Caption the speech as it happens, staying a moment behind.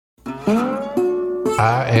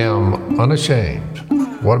I am unashamed.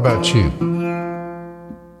 What about you?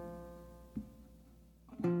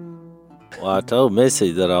 Well, I told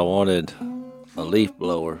Missy that I wanted a leaf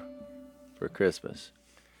blower for Christmas.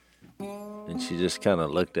 And she just kind of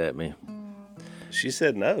looked at me. She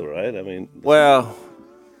said no, right? I mean, Well,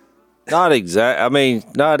 not exactly.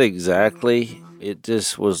 It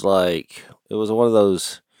just was like, it was one of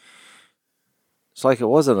those, it's like it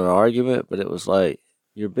wasn't an argument, but it was like,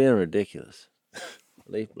 you're being ridiculous.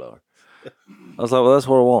 Leaf blower. I was like, well, that's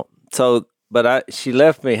what I want. So, but she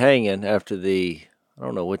left me hanging after I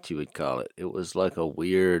don't know what you would call it. It was like a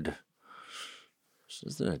weird, this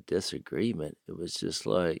wasn't a disagreement. It was just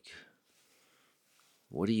like,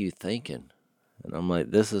 what are you thinking? And I'm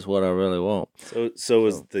like, this is what I really want. So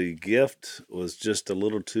was the gift was just a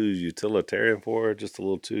little too utilitarian for her, just a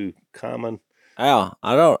little too common? Al,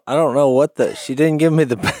 I don't know what she didn't give me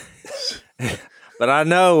the, but I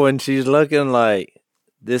know when she's looking like,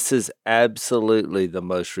 this is absolutely the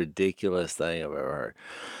most ridiculous thing I've ever heard.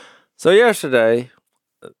 So yesterday,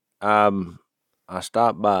 I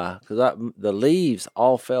stopped by because the leaves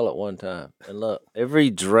all fell at one time. And look,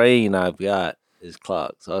 every drain I've got is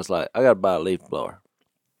clogged. So I was like, I got to buy a leaf blower.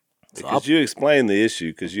 Because you explained the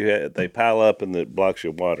issue because they pile up and it blocks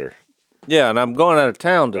your water. Yeah, and I'm going out of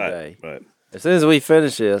town today. Right. As soon as we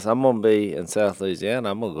finish this, I'm going to be in South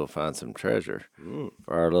Louisiana. I'm going to go find some treasure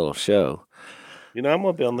for our little show. You know, I'm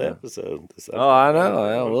going to be on the episode. Oh, I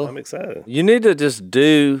know. I'm excited. You need to just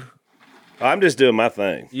I'm just doing my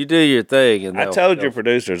thing. You do your thing. And I told your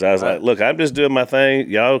producers, I was like, look, I'm just doing my thing.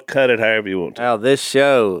 Y'all cut it however you want to. Now, this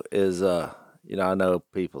show is, I know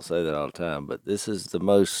people say that all the time, but this is the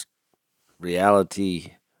most reality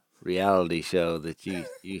show that you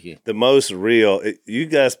can. The most real. You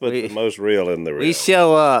guys put the most real in the real. We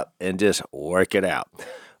show up and just work it out.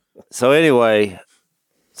 So anyway,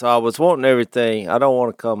 I was wanting everything. I don't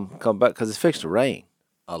want to come back because it's fixed to rain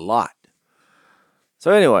a lot. So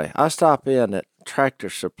anyway, I stop in at Tractor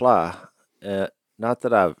Supply. Not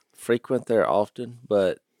that I frequent there often,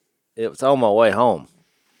 but it was on my way home.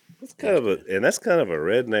 That's kind of a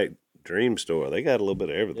redneck dream store. They got a little bit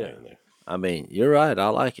of everything in there. I mean, you're right. I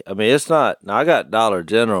like it. I mean, it's not. Now I got Dollar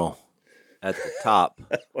General at the top.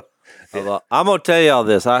 I'm gonna tell y'all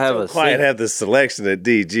this. I have have the selection at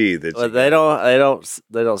DG that. Well, they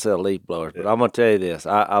don't sell leaf blowers. But I'm gonna tell you this.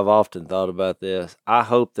 I've often thought about this. I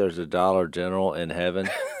hope there's a Dollar General in heaven,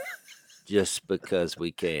 just because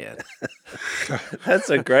we can. That's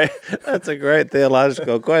a great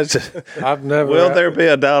theological question. Will there be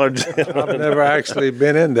a Dollar General? I've never actually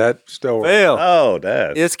been in that store. Well, oh,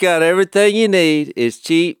 Dad. It's got everything you need. It's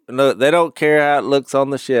cheap. Look, they don't care how it looks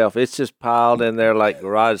on the shelf. It's just piled in there like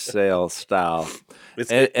garage sale style.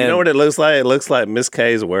 You know what it looks like? It looks like Miss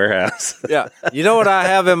K's warehouse. Yeah. You know what I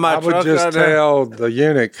have in my truck? I would just tell the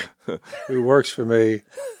eunuch who works for me,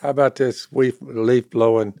 how about this leaf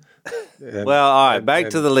blowing? Well, all right,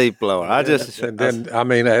 back to the leaf blower.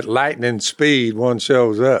 At lightning speed, one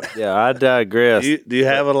shows up. Yeah, I digress. Do you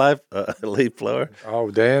have a leaf blower?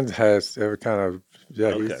 Oh, Dan has every kind of. Yeah,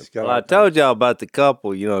 okay. Well, I told y'all about the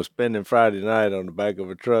couple, spending Friday night on the back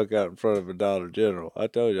of a truck out in front of a Dollar General. I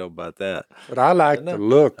told y'all about that. But I like the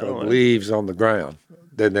look of leaves on the ground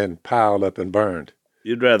than then piled up and burned.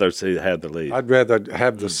 You'd rather have the leaves. I'd rather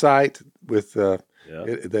have the sight with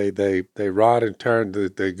they rot and turn.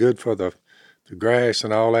 They're good for the grass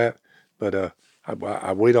and all that. But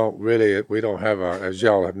we don't have as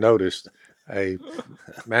y'all have noticed, a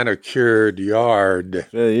manicured yard.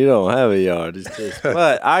 Yeah, you don't have a yard. It's just,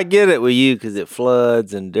 but I get it with you because it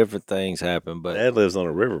floods and different things happen. But Dad lives on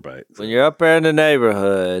a riverbank. So. When you're up there in the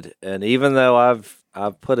neighborhood, and even though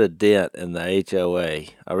I've put a dent in the HOA,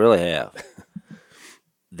 I really have.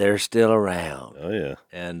 They're still around. Oh yeah,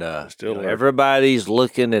 and everybody's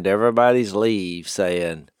looking at everybody's leaves,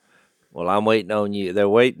 saying, "Well, I'm waiting on you." They're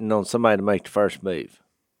waiting on somebody to make the first move,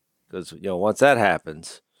 because once that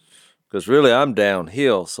happens, because really I'm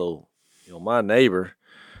downhill, so my neighbor,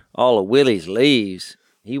 all of Willie's leaves,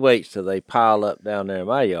 he waits till they pile up down there in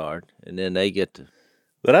my yard, and then they get to.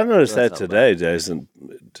 But I noticed that today, Jason.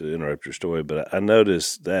 To interrupt your story, but I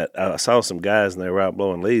noticed that I saw some guys and they were out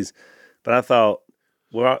blowing leaves, but I thought.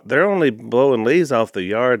 Well, they're only blowing leaves off the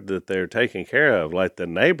yard that they're taking care of. Like the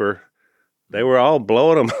neighbor, they were all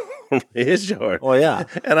blowing them on his yard. Oh yeah,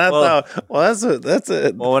 and I thought, well, that's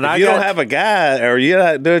a. Well, when if you don't have a guy or you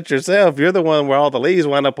don't do it yourself, you're the one where all the leaves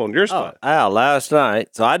wind up on your spot. Last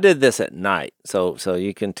night. So I did this at night. So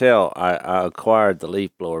you can tell I acquired the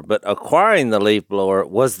leaf blower. But acquiring the leaf blower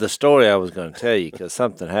was the story I was going to tell you because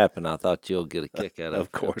something happened. I thought you'll get a kick out of it.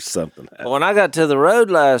 Of course, something happened. But when I got to the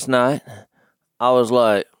road last night. I was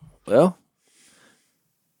like, well,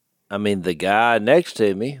 I mean, the guy next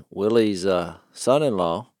to me, Willie's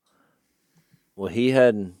son-in-law, well, he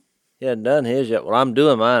hadn't done his yet. Well, I'm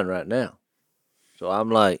doing mine right now. So I'm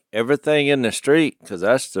like, everything in the street, because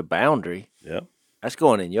that's the boundary. Yep. That's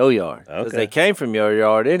going in your yard. Because they came from your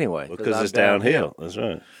yard anyway. Because it's downhill. That's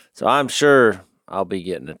right. So I'm sure I'll be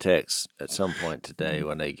getting a text at some point today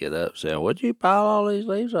when they get up saying, what'd you pile all these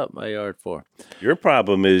leaves up my yard for? Your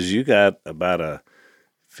problem is you got about a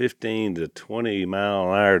 15 to 20 mile an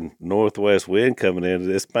hour northwest wind coming in.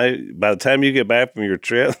 By the time you get back from your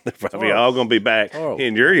trip, they're probably all going to be back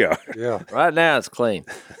in your yard. Yeah. Right now it's clean.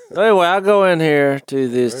 So anyway, I go in here to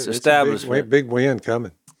this establishment. Big wind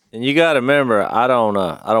coming. And you got to remember, I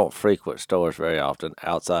don't frequent stores very often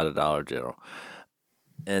outside of Dollar General.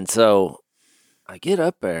 And so I get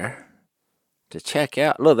up there to check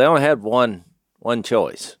out. Look, they only had one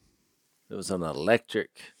choice. It was an electric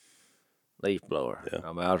leaf blower. Yeah.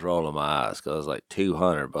 I mean, I was rolling my eyes because it was like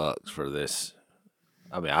 $200 for this.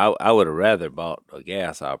 I mean, I would have rather bought a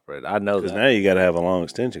gas operated. I know that. Because now you got to have a long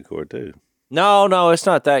extension cord too. No, it's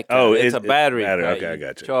not that kind. Oh, it's a battery. Okay, I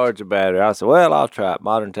got you. Charge a battery. I said, well, I'll try it.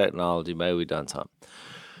 Modern technology, maybe we done something.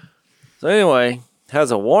 So anyway,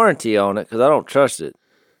 has a warranty on it because I don't trust it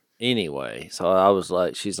anyway. So I was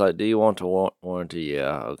like, she's like, do you want the warranty?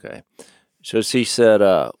 Yeah, okay. So she said,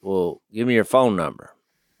 well, give me your phone number.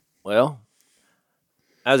 Well,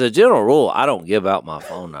 as a general rule, I don't give out my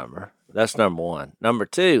phone number. That's number one. Number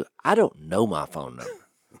two, I don't know my phone number.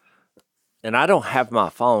 And I don't have my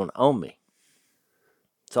phone on me.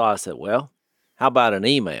 So I said, well, how about an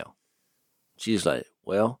email? She's like,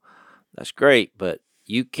 well, that's great, but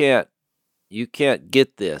you can't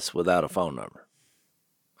get this without a phone number.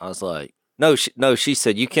 I was like, no, she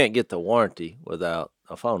said, you can't get the warranty without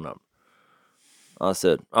a phone number. I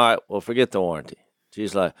said, all right, well, forget the warranty.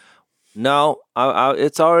 She's like, no,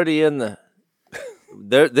 it's already in the,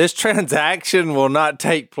 this transaction will not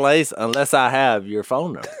take place unless I have your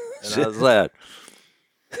phone number. And I was like,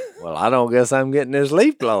 well, I don't guess I'm getting this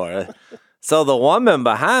leaf blower. So the woman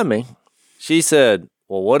behind me, she said,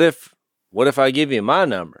 well, what if I give you my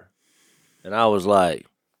number? And I was like,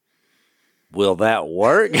 will that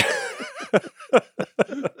work?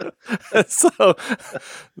 So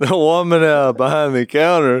the woman behind the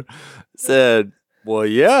counter said, well,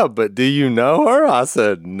 yeah, but do you know her? I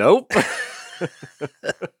said, nope.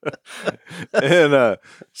 And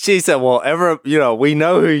she said, well, we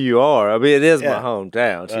know who you are. I mean, it is my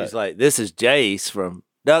hometown. She's like, this is Jace from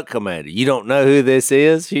Duck Commander. You don't know who this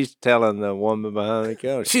is? She's telling the woman behind the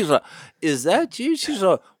counter. She's like, is that you? She's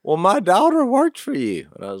like, well, my daughter works for you.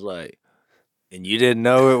 And I was like, and you didn't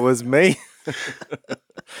know it was me?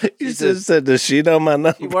 You just said, does she know my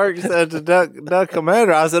number? She works at the Duck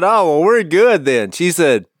Commander. I said, oh, well, we're good then. She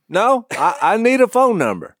said, no, I need a phone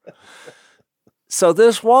number. So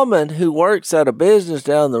this woman who works at a business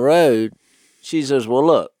down the road, she says, well,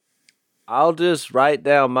 look, I'll just write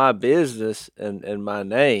down my business and my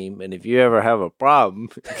name, and if you ever have a problem,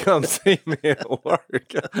 come see me at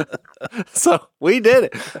work. So we did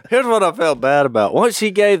it. Here's what I felt bad about. Once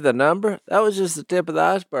she gave the number, that was just the tip of the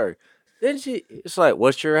iceberg. Then it's like,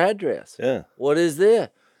 what's your address? Yeah. What is this?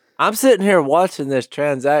 I'm sitting here watching this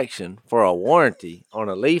transaction for a warranty on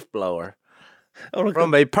a leaf blower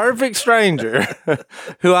from a perfect stranger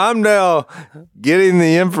who I'm now getting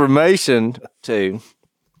the information to.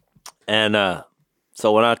 And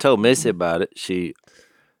so when I told Missy about it, she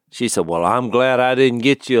said, well, I'm glad I didn't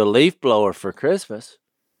get you a leaf blower for Christmas.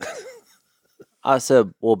 I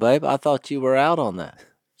said, well, babe, I thought you were out on that.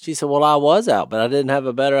 She said, well, I was out, but I didn't have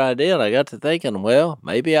a better idea. And I got to thinking, well,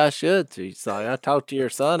 maybe I should. She's like, I talked to your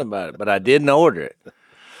son about it, but I didn't order it.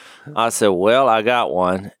 I said, well, I got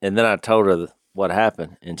one. And then I told her what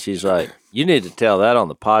happened. And she's like, you need to tell that on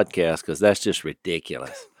the podcast because that's just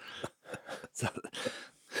ridiculous. So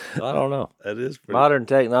I don't know. That is pretty modern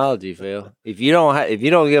technology, Phil. If you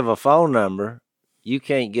don't give a phone number, you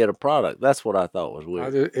can't get a product. That's what I thought was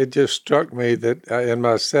weird. It just struck me that in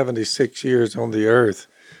my 76 years on the earth,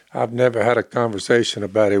 I've never had a conversation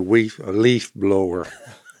about a leaf blower.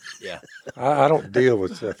 Yeah. I don't deal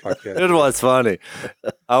with stuff like that. It was funny.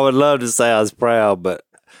 I would love to say I was proud, but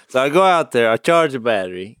so I go out there, I charge a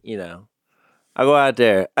battery, I go out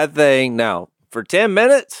there, that thing, now, for 10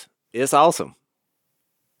 minutes, it's awesome.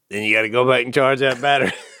 Then you got to go back and charge that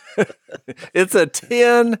battery. It's a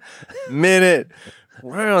 10-minute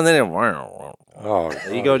and then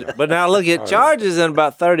you go. But now look, it charges in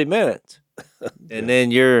about 30 minutes, and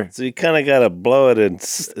then so you kind of got to blow it in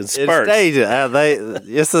spurts. Stages.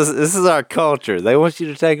 This is our culture. They want you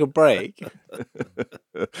to take a break.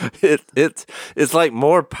 It's like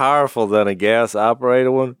more powerful than a gas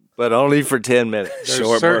operated one, but only for 10 minutes. There's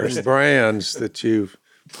Short certain burst. brands that you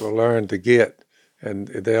will learn to get, and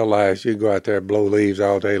they'll last. You go out there and blow leaves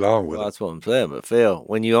all day long with Well, them. that's what I'm saying. But Phil,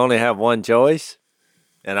 when you only have one choice,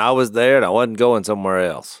 and I was there and I wasn't going somewhere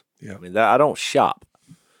else. Yeah. I mean, I don't shop.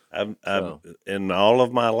 In all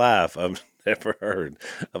of my life, I've never heard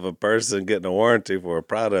of a person getting a warranty for a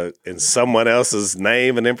product in someone else's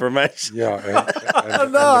name and information. Yeah,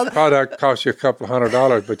 and the product costs you a couple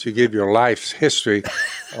 $100, but you give your life's history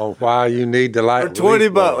on why you need the light. For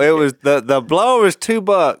 $20, it was the blower was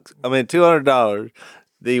 $2. I mean, $200.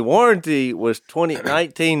 The warranty was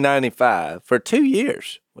 $19.95 for 2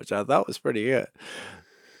 years, which I thought was pretty good.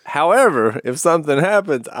 However, if something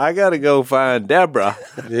happens, I got to go find Deborah.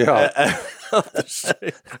 Yeah.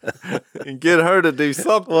 And get her to do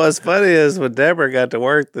something. What's funny is when Deborah got to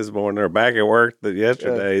work this morning, or back at work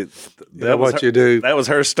yesterday, You know what you do? That was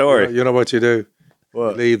her story. You know what you do?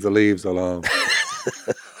 What? Leave the leaves alone.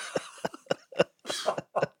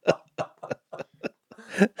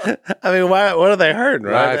 I mean, what are they hurting,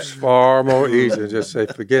 right? Life's far more easy. Just say,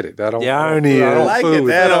 forget it. I don't. The irony I don't is, like fool it,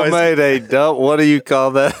 with Dad. you. I always- made a dump. What do you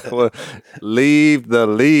call that? Well, leave the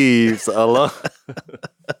leaves alone.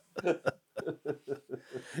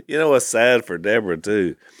 You know what's sad for Deborah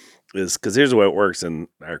too is because here's the way it works in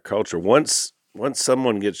our culture. Once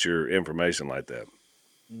someone gets your information like that,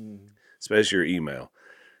 especially your email,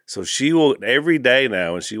 so she will every day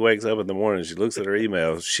now when she wakes up in the morning, she looks at her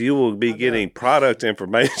email, she will be getting product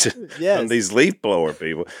information Yes. from these leaf blower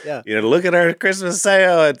people. Yeah. You know, look at her Christmas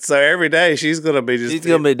sale, and so every day she's gonna be just She's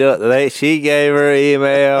gonna be doing. She gave her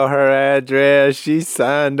email, her address. She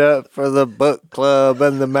signed up for the book club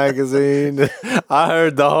and the magazine. I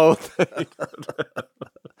heard the whole thing.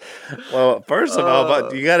 Well, first of all,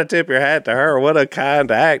 but you got to tip your hat to her. What a kind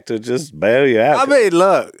act to just bail you out. I mean,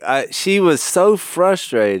 look, she was so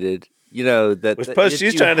frustrated, you know, that, Well, suppose that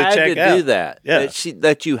she's you trying to had check do out. that. Yeah.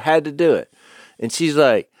 That you had to do it, and she's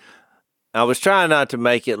like, I was trying not to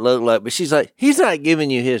make it look like, but she's like, he's not giving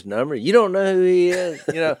you his number. You don't know who he is,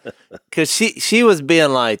 you know, because she was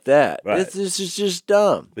being like that. Right. This is just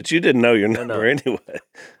dumb. But you didn't know your number anyway.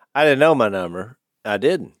 I didn't know my number. I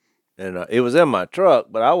didn't. And it was in my truck,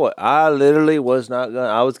 but I literally was not going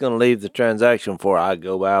to. I was going to leave the transaction before I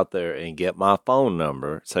go out there and get my phone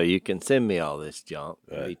number so you can send me all this junk.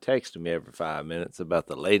 Right. He texted me every 5 minutes about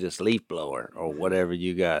the latest leaf blower or whatever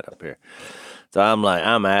you got up here. So I'm like,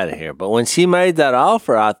 I'm out of here. But when she made that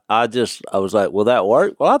offer, I was like, will that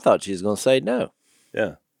work? Well, I thought she was going to say no.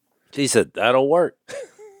 Yeah. She said, that'll work.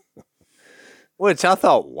 Which I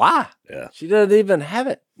thought, why? Yeah. She doesn't even have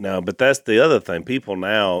it. No, but that's the other thing. People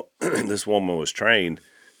now, this woman was trained.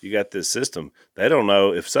 You got this system. They don't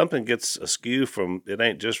know if something gets askew from it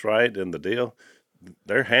ain't just right in the deal.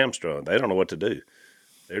 They're hamstrung. They don't know what to do.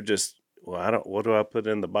 They're just, well, what do I put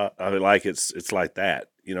in the box? I mean, like it's like that.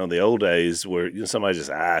 You know, in the old days where somebody just,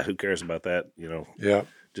 who cares about that? You know, Yeah.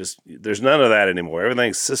 just there's none of that anymore.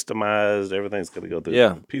 Everything's systemized. Everything's going to go through the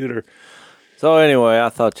computer. So anyway, I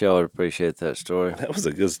thought y'all would appreciate that story. That was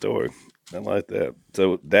a good story. I like that.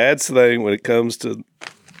 So Dad's thing when it comes to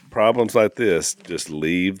problems like this, just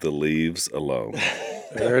leave the leaves alone.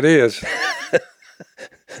 There it is.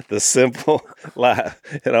 The simple lie.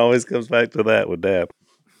 It always comes back to that with Dad.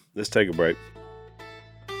 Let's take a break.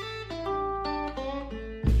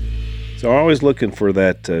 So I'm always looking for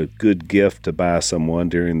that good gift to buy someone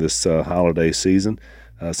during this holiday season.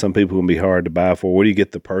 Some people can be hard to buy for. Where do you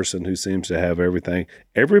get the person who seems to have everything?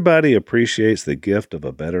 Everybody appreciates the gift of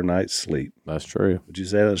a better night's sleep. That's true. Would you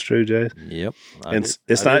say that's true, Jay? Yep. And I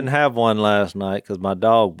it's not- didn't have one last night because my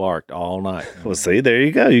dog barked all night. Well, see, there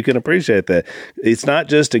you go. You can appreciate that. It's not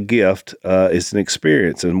just a gift, it's an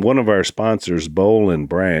experience. And one of our sponsors, Boll and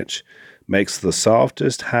Branch, makes the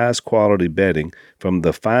softest, highest quality bedding from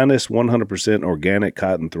the finest 100% organic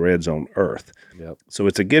cotton threads on earth. Yep. So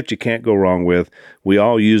it's a gift you can't go wrong with. We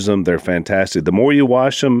all use them. They're fantastic. The more you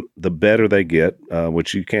wash them, the better they get,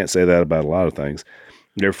 which you can't say that about a lot of things.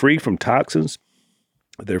 They're free from toxins.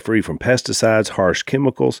 They're free from pesticides, harsh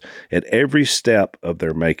chemicals at every step of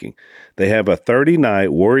their making. They have a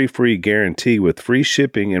 30-night worry-free guarantee with free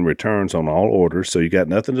shipping and returns on all orders, so you got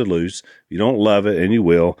nothing to lose. You don't love it, and you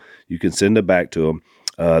will. You can send it back to them.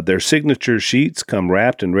 Their signature sheets come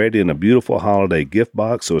wrapped and ready in a beautiful holiday gift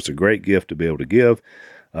box, so it's a great gift to be able to give.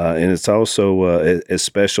 And it's also as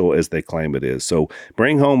special as they claim it is. So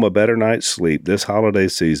bring home a better night's sleep this holiday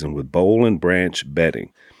season with Boll and Branch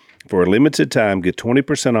bedding. For a limited time, get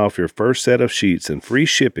 20% off your first set of sheets and free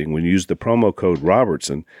shipping when you use the promo code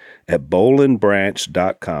Robertson at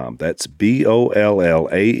bollandbranch.com. That's BOLLAND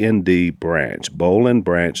branch,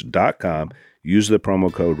 bollandbranch.com. Use the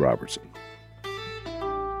promo code Robertson.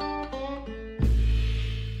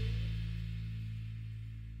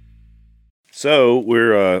 So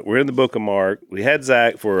we're in the book of Mark. We had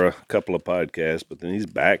Zach for a couple of podcasts, but then he's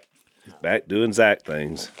back doing Zach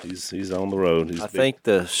things. He's on the road. I think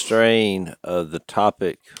the strain of the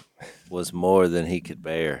topic was more than he could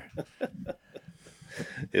bear.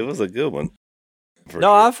 It was a good one.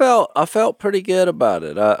 No, sure. I felt pretty good about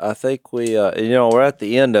it. I think we we're at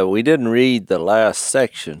the end of it. We didn't read the last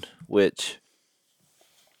section, which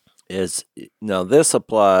is this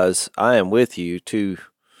applies. I am with you to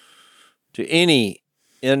any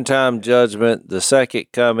end time judgment, the second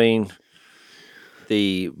coming,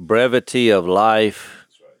 the brevity of life.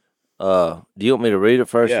 Do you want me to read it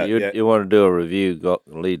first? Yeah, You want to do a review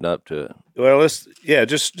leading up to it? Well,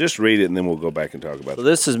 just read it and then we'll go back and talk about it. So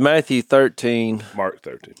this is Matthew 13. Mark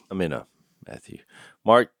 13.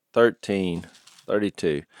 Mark 13,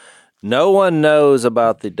 32. No one knows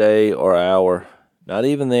about the day or hour, not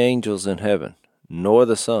even the angels in heaven, nor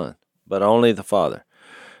the Son, but only the Father.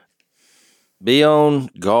 Be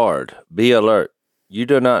on guard, be alert. You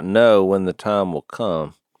do not know when the time will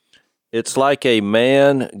come. It's like a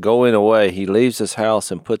man going away. He leaves his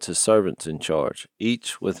house and puts his servants in charge,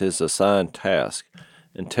 each with his assigned task,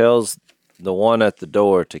 and tells the one at the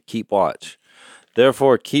door to keep watch.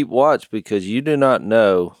 Therefore, keep watch, because you do not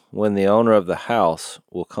know when the owner of the house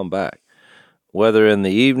will come back, whether in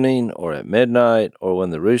the evening or at midnight or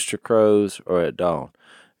when the rooster crows or at dawn.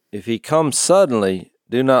 If he comes suddenly,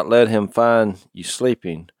 do not let him find you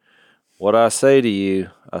sleeping. What I say to you,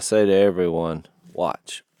 I say to everyone,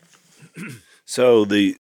 watch. So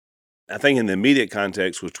I think in the immediate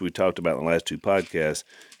context, which we talked about in the last two podcasts,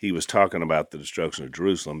 he was talking about the destruction of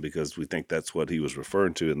Jerusalem, because we think that's what he was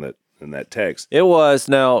referring to in that text. It was.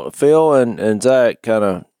 Now, Phil and Zach kind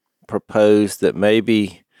of proposed that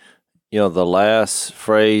maybe, the last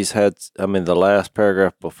phrase the last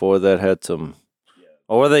paragraph before that had some,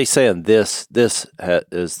 or were they saying this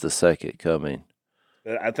is the second coming?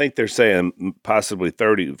 I think they're saying possibly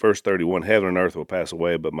verse 31, heaven and earth will pass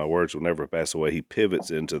away, but my words will never pass away. He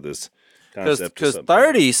pivots into this concept. Because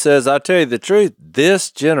 30 says, I tell you the truth,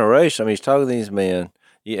 this generation, he's talking to these men,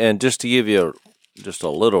 and just to give you just a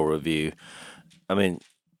little review,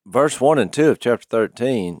 verse 1 and 2 of chapter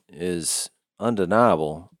 13 is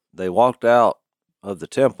undeniable. They walked out of the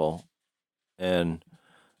temple, and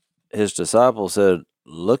his disciples said,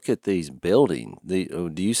 look at these buildings.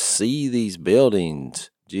 Do you see these buildings?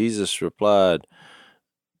 Jesus replied,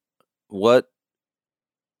 what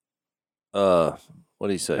did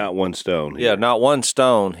he say? Not one stone. Yeah, not one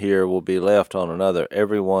stone here will be left on another.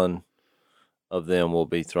 Every one of them will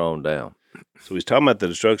be thrown down. So he's talking about the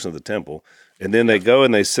destruction of the temple. And then they go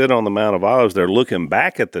and they sit on the Mount of Olives. They're looking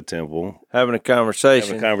back at the temple. Having a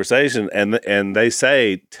conversation. And they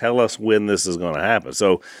say, tell us when this is going to happen.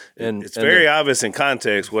 So it's very obvious in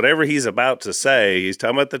context. Whatever he's about to say, he's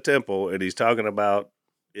talking about the temple, and he's talking about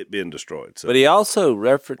it being destroyed. So. But he also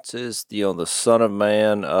references, the Son of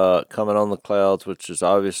Man coming on the clouds, which is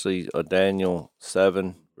obviously a Daniel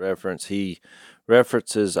 7 reference. He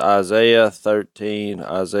references Isaiah 13,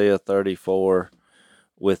 Isaiah 34,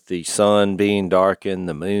 with the sun being darkened,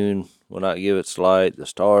 the moon will not give its light, the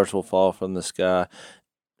stars will fall from the sky.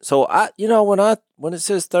 So when it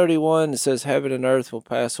says 31, it says heaven and earth will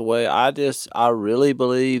pass away. I really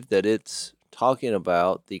believe that it's talking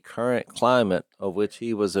about the current climate of which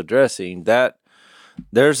he was addressing, that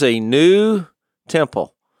there's a new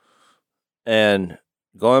temple. And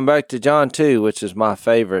going back to John 2, which is my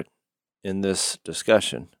favorite in this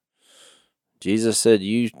discussion, Jesus said,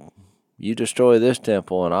 you destroy this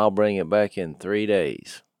temple and I'll bring it back in 3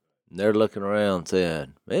 days. And they're looking around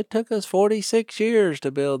saying, it took us 46 years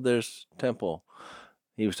to build this temple.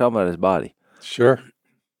 He was talking about his body. Sure.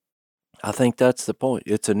 I think that's the point.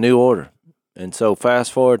 It's a new order. And so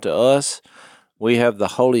fast forward to us, we have the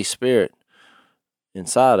Holy Spirit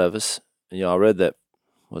inside of us. And, I read that,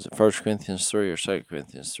 was it 1 Corinthians 3 or 2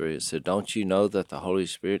 Corinthians 3? It said, don't you know that the Holy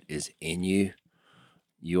Spirit is in you?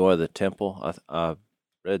 You are the temple. I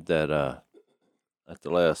read that at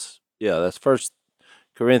the last, that's 1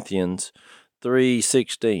 Corinthians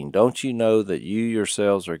 3:16. Don't you know that you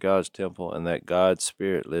yourselves are God's temple and that God's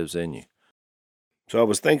Spirit lives in you? So I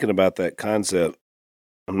was thinking about that concept.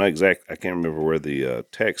 I can't remember where the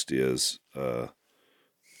text is,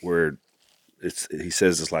 where he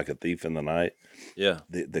says it's like a thief in the night. Yeah.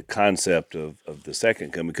 The concept of the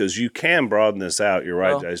second coming, because you can broaden this out, you're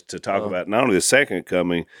right, Jase, to talk about not only the second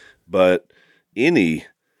coming, but anything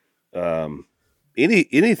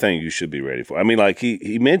you should be ready for. Like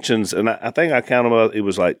he mentions, and I think I counted up, it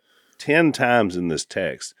was like 10 times in this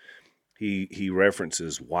text, he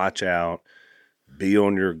references watch out, be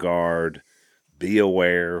on your guard, be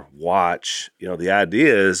aware, watch. The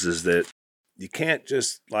idea is that you can't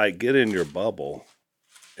just like get in your bubble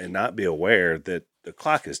and not be aware that the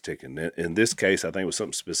clock is ticking. In this case, I think it was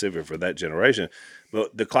something specific for that generation,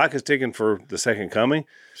 but the clock is ticking for the second coming.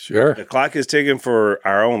 Sure. The clock is ticking for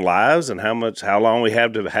our own lives and how long we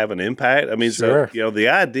have to have an impact. I mean, Sure. So, the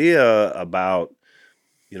idea about,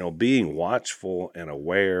 being watchful and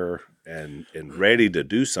aware and ready to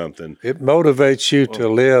do something. It motivates you to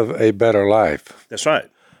live a better life. That's right.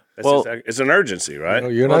 It's an urgency, right?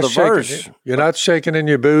 You're not shaking in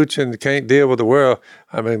your boots and can't deal with the world.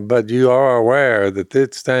 I mean, but you are aware that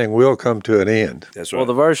this thing will come to an end. That's right. Well,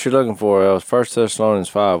 the verse you're looking for is 1 Thessalonians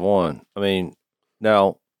 5:1. I mean,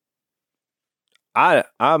 now, I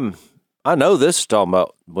know this is talking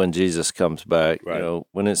about when Jesus comes back. Right.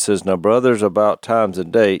 When it says, "Now, brothers, about times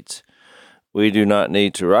and dates, we do not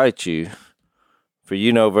need to write you, for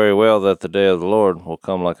you know very well that the day of the Lord will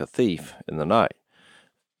come like a thief in the night."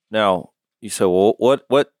 Now, you say, well,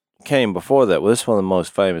 what came before that? Well, this is one of the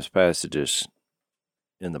most famous passages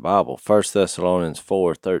in the Bible, 1 Thessalonians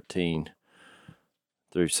 4:13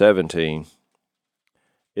 through 17.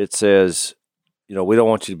 It says, we don't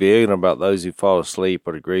want you to be ignorant about those who fall asleep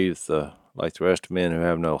or to grieve like the rest of men who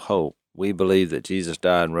have no hope. We believe that Jesus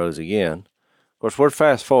died and rose again. Of course, we're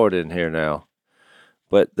fast forwarding here now,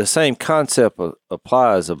 but the same concept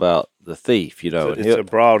applies about the thief. It's a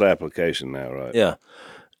broad application now, right? Yeah.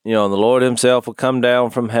 And the Lord himself will come down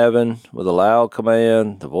from heaven with a loud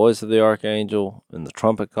command, the voice of the archangel, and the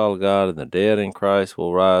trumpet call of God, and the dead in Christ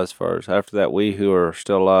will rise first. After that, we who are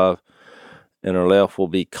still alive and are left will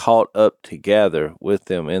be caught up together with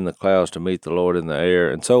them in the clouds to meet the Lord in the air,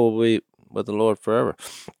 and so will we with the Lord forever.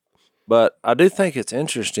 But I do think it's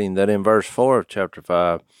interesting that in verse 4 of chapter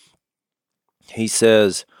 5, he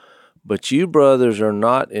says, "But you, brothers, are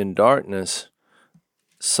not in darkness,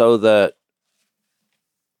 so that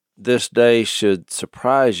this day should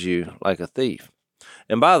surprise you like a thief."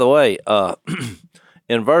 And by the way,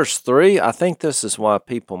 in verse 3, I think this is why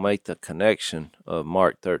people make the connection of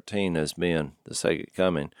Mark 13 as being the second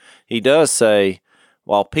coming. He does say,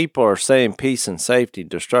 while people are saying peace and safety,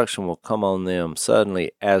 destruction will come on them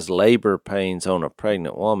suddenly as labor pains on a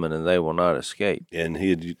pregnant woman, and they will not escape. And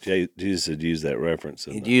Jesus had used that reference.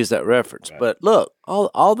 He'd used that reference. Right. But look,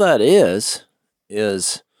 all that is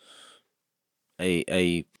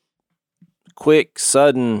a quick,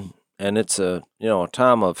 sudden, and it's a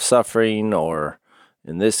time of suffering, or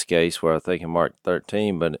in this case, where I think in Mark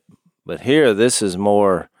 13, but here this is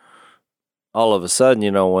more all of a sudden,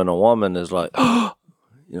 when a woman is like,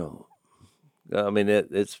 I mean,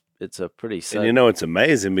 it's a pretty sudden. And it's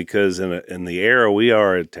amazing because in the era we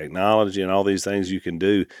are in technology and all these things you can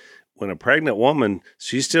do, when a pregnant woman,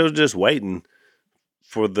 she's still just waiting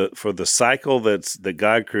for the cycle that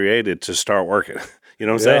God created to start working. You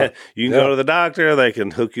know what I'm saying? You can go to the doctor, they can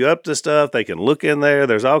hook you up to stuff, they can look in there,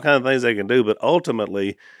 there's all kinds of things they can do, but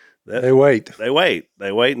ultimately they wait. They wait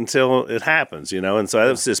until it happens, and so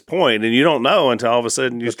that's this point, and you don't know until all of a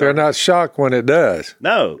sudden they're not shocked when it does.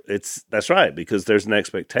 No, that's right, because there's an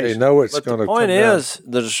expectation. They know it's going to come down. The point is,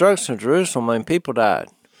 the destruction of Jerusalem, people died.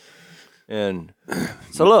 And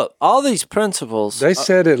so look, all these principles. They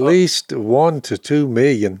said at least 1 to 2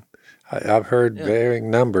 million. I've heard varying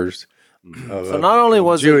numbers. So not only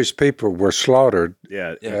was Jewish people were slaughtered.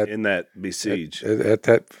 In that besiege. At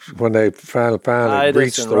that, when they finally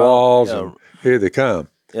breached the walls, and here they come.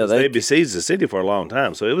 Yeah, they besieged the city for a long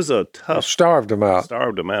time, so it was a tough. Starved them out.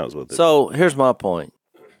 Is what they So here's my point.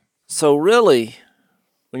 So really,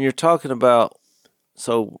 when you're talking about,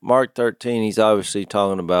 Mark 13, he's obviously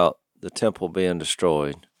talking about the temple being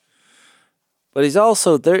destroyed. But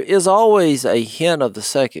there is always a hint of the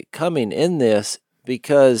second coming in this,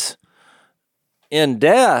 because in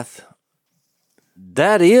death,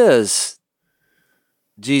 that is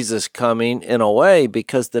Jesus coming in a way,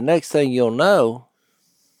 because the next thing you'll know,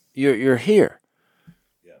 you're here.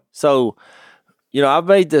 Yeah. So, I've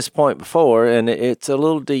made this point before, and it's a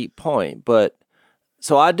little deep point, but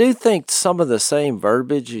so I do think some of the same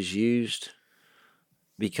verbiage is used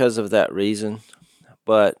because of that reason.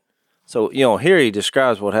 But so, here he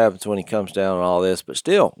describes what happens when he comes down and all this, but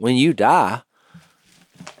still, when you die,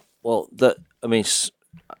 well,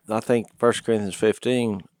 I think 1 Corinthians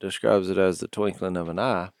 15 describes it as the twinkling of an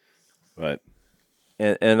eye. Right.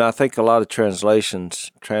 And I think a lot of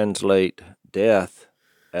translations translate death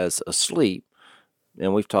as asleep.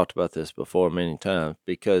 And we've talked about this before many times,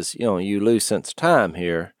 because, you lose sense of time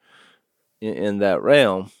here in that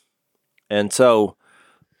realm. And so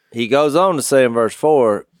he goes on to say in verse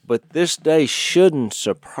 4, "But this day shouldn't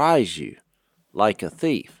surprise you like a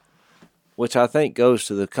thief," which I think goes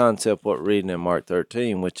to the concept what we're reading in Mark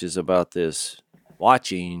 13, which is about this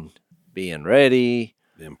watching being ready,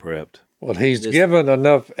 being prepped. Well, he's given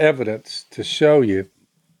enough evidence to show you,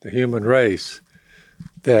 the human race,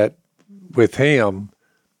 that with him,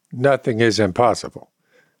 nothing is impossible.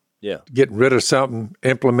 Yeah. Getting rid of something,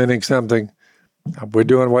 implementing something, we're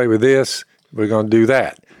doing away with this, we're going to do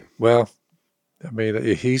that. Well, I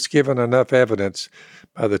mean, he's given enough evidence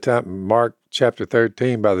by the time, Mark chapter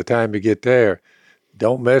 13, by the time you get there,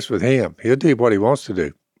 don't mess with him. He'll do what he wants to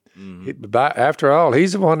do. Mm-hmm. After all,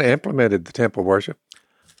 he's the one that implemented the temple worship.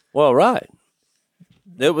 Well, right.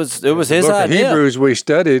 It was his Look, idea. The Hebrews we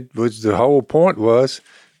studied, which the whole point was,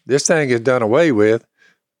 this thing is done away with,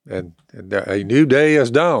 and a new day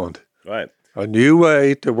has dawned. Right. A new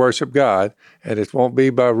way to worship God, and it won't be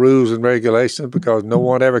by rules and regulations because no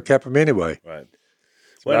one ever kept them anyway. Right.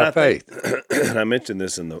 It's by faith. And I mentioned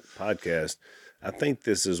this in the podcast. I think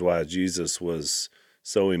this is why Jesus was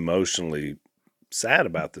so emotionally sad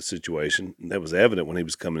about the situation. And that was evident when he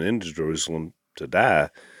was coming into Jerusalem to die,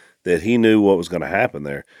 that he knew what was going to happen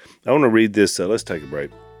there. I want to read this. Let's take a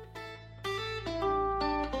break.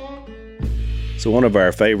 So one of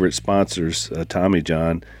our favorite sponsors, Tommy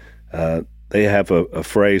John, they have a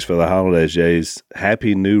phrase for the holidays, Jays,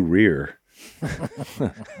 Happy New Rear.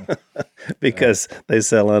 Because they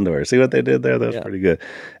sell underwear. See what they did there? That's pretty good.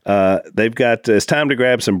 They've got, it's time to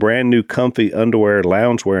grab some brand new comfy underwear,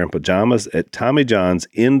 loungewear, and pajamas at Tommy John's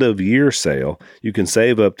end of year sale. You can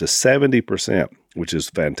save up to 70%, which is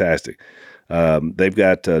fantastic. They've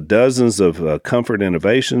got dozens of comfort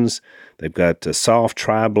innovations. They've got soft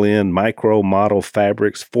tri-blend micro model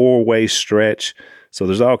fabrics, 4-way stretch. So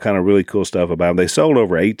there's all kind of really cool stuff about them. They sold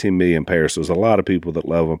over 18 million pairs, so there's a lot of people that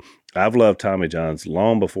love them. I've loved Tommy John's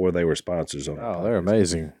long before they were sponsors on. Oh, they're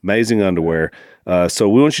amazing. Amazing underwear. So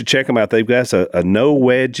we want you to check them out. They've got a no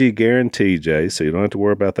wedgie guarantee, Jay, so you don't have to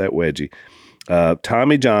worry about that wedgie.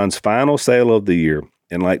 Tommy John's final sale of the year.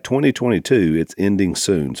 In like 2022, it's ending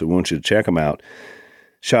soon, so we want you to check them out.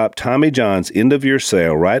 Shop Tommy John's end of year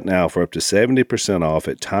sale right now for up to 70% off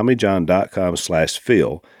at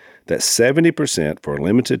TommyJohn.com/Phil. That's 70% for a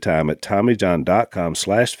limited time at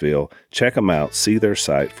TommyJohn.com/Phil. Check them out. See their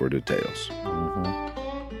site for details. Mm-hmm.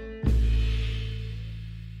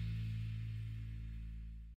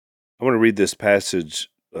 I want to read this passage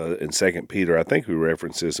in 2 Peter. I think we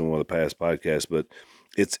referenced this in one of the past podcasts, but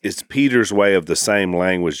it's Peter's way of the same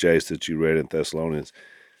language, Jace, that you read in Thessalonians.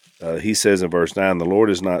 He says in verse 9, the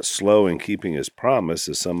Lord is not slow in keeping his promise,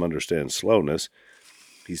 as some understand slowness.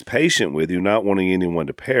 He's patient with you, not wanting anyone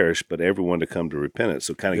to perish, but everyone to come to repentance.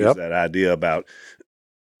 So kind of gives that idea about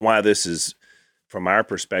why this is, from our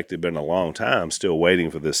perspective, been a long time, still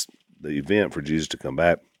waiting for the event for Jesus to come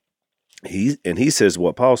back. He says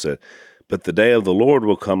what Paul said, but the day of the Lord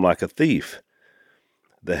will come like a thief.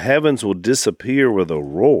 The heavens will disappear with a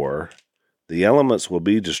roar. The elements will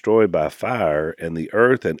be destroyed by fire, and the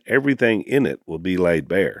earth and everything in it will be laid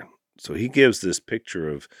bare. So he gives this picture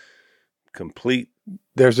of complete.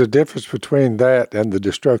 There's a difference between that and the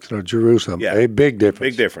destruction of Jerusalem. Yeah, a big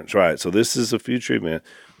difference. Big difference, right. So this is a future event.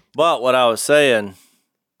 But what I was saying,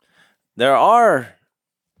 there are,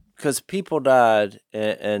 because people died,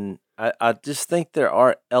 and I just think there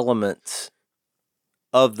are elements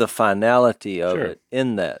of the finality of it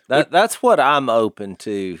in that. That's what I'm open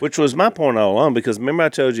to. Which was my point all along, because remember I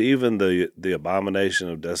told you even the abomination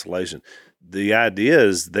of desolation, the idea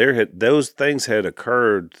is those things had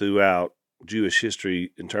occurred throughout Jewish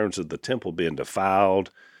history in terms of the temple being defiled,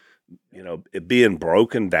 it being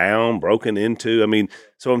broken down, broken into. I mean,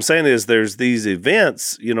 so what I'm saying is there's these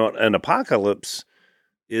events, an apocalypse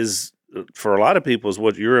is, for a lot of people, is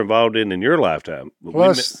what you're involved in your lifetime.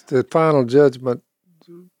 Plus the final judgment,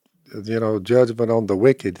 judgment on the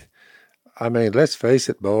wicked. I mean, let's face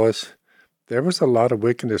it, boys. There was a lot of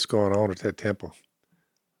wickedness going on at that temple.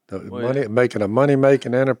 Making a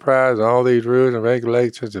money-making enterprise, and all these rules and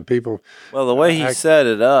regulations, and people. Well, the way he set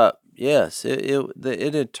it up, yes,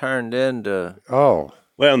 it had turned into. Oh.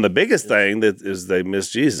 Well, and the biggest thing is they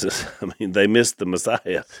missed Jesus. I mean, they missed the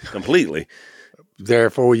Messiah completely.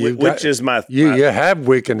 Therefore, you have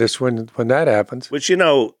wickedness when that happens. Which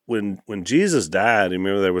when Jesus died,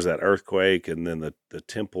 remember there was that earthquake, and then the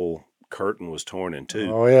temple curtain was torn in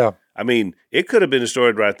two. Oh yeah. I mean, it could have been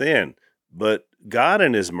destroyed right then, but God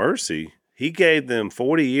in His mercy, He gave them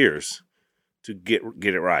 40 years to get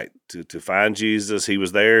it right, to find Jesus. He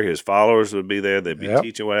was there. His followers would be there. They'd be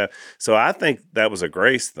teaching whatever. So I think that was a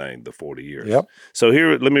grace thing, the 40 years. Yep. So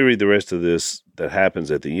here, let me read the rest of this that happens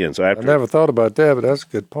at the end. So I never thought about that, but that's a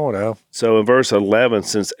good point, Al. So in verse 11,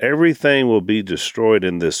 since everything will be destroyed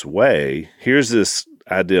in this way, here's this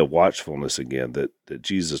idea of watchfulness again that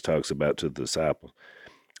Jesus talks about to the disciples.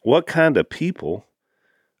 What kind of people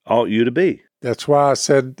ought you to be. That's why I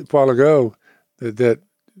said a while ago that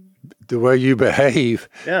the way you behave,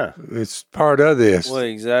 it's part of this. Well,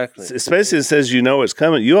 exactly. Especially it says it's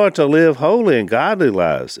coming. You ought to live holy and godly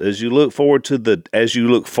lives as you look forward to the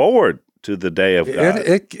day of God.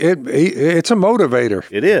 It's a motivator.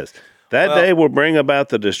 It is. That day will bring about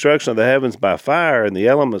the destruction of the heavens by fire, and the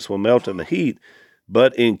elements will melt in the heat.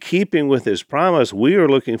 But in keeping with his promise, we are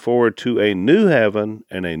looking forward to a new heaven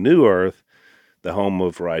and a new earth, the home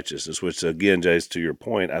of righteousness, which, again, Jace, to your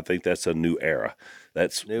point, I think that's a new era.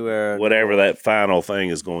 That's new era, whatever that final thing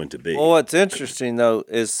is going to be. Well, what's interesting, though,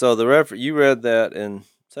 is you read that in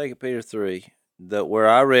 2 Peter 3, that where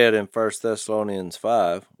I read in 1 Thessalonians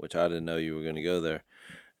 5, which I didn't know you were going to go there.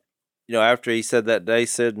 After he said that day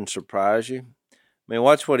shouldn't surprise you. I mean,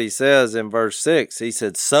 watch what he says in verse 6. He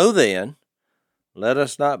said, "So then, let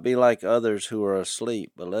us not be like others who are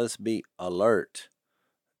asleep, but let us be alert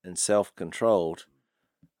and self-controlled.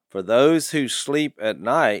 For those who sleep, sleep at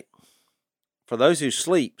night,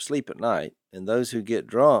 and those who get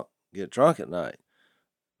drunk at night.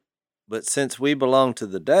 But since we belong to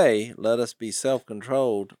the day, let us be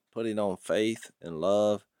self-controlled, putting on faith and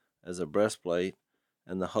love as a breastplate,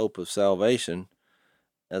 and the hope of salvation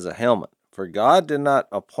as a helmet. For God did not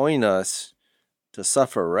appoint us to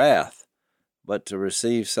suffer wrath, but to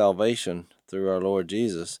receive salvation through our Lord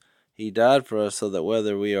Jesus. He died for us so that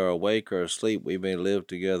whether we are awake or asleep, we may live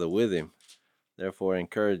together with him. Therefore,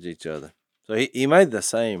 encourage each other." So he made the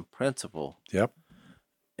same principle. Yep.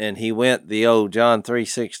 And he went the old John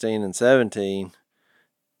 3:16 and 17.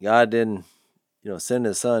 God didn't send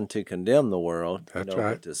his son to condemn the world, That's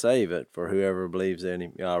right, but to save it for whoever believes in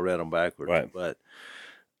him. I read them backwards, right. But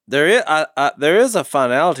there is a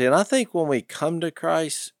finality, and I think when we come to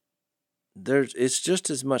Christ, it's just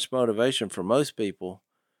as much motivation for most people,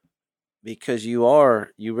 because you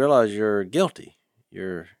realize you're guilty,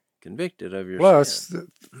 you're convicted of your sin.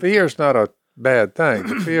 Fear's not a bad thing.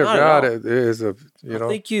 The fear of God is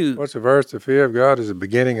what's the verse? The fear of God is the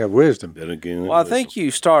beginning of wisdom. I think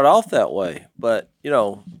you start off that way, but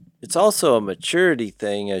it's also a maturity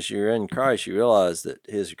thing. As you're in Christ, you realize that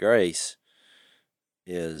his grace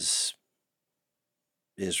is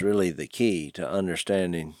really the key to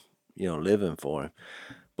understanding, living for him.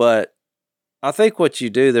 But I think what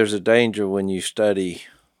you do, there's a danger when you study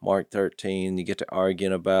Mark 13, you get to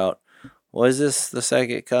arguing about, well, is this the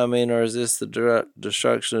second coming, or is this the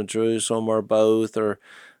destruction of Jerusalem, or both? And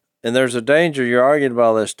there's a danger you're arguing about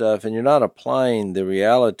all this stuff, and you're not applying the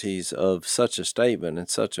realities of such a statement and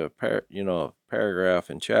such a paragraph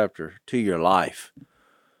and chapter to your life.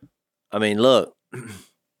 I mean, look,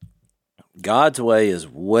 God's way is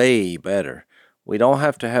way better. We don't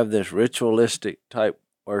have to have this ritualistic type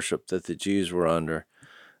worship that the Jews were under.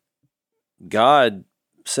 God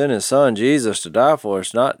sent his son Jesus to die for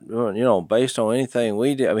us, not based on anything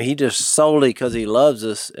we did. I mean, he just solely because he loves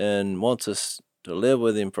us and wants us to live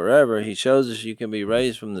with him forever. He shows us you can be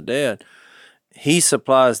raised from the dead. He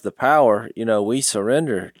supplies the power. We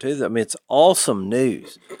surrender to them. I mean, it's awesome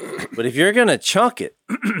news. But if you're gonna chunk it,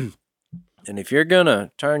 and if you're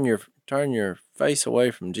gonna turn your face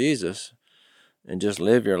away from Jesus and just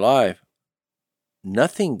live your life,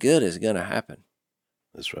 nothing good is gonna happen.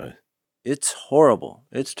 That's right. It's horrible.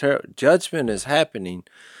 It's terrible. Judgment is happening,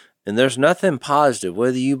 and there's nothing positive.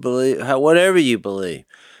 Whether you believe, whatever you believe,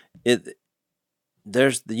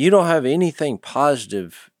 you don't have anything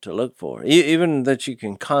positive to look for, even that you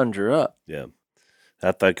can conjure up. Yeah,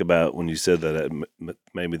 I think about when you said that. It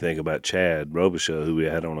made me think about Chad Robichaux, who we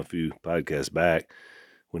had on a few podcasts back,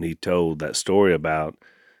 when he told that story about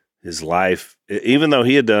his life. Even though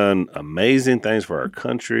he had done amazing things for our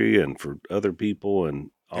country and for other people,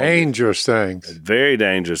 and dangerous things. Very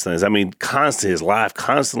dangerous things. I mean, his life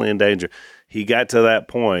constantly in danger. He got to that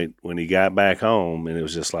point when he got back home, and it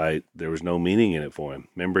was just like there was no meaning in it for him.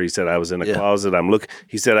 Remember, he said, I was in a closet.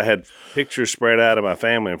 He said, I had pictures spread out of my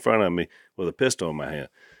family in front of me with a pistol in my hand.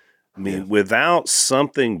 I mean, without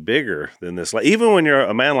something bigger than this, like, even when you're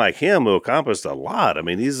a man like him who accomplished a lot, I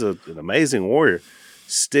mean, he's an amazing warrior,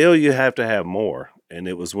 still you have to have more. And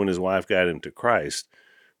it was when his wife got him to Christ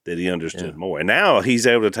that he understood more. And now he's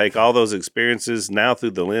able to take all those experiences now through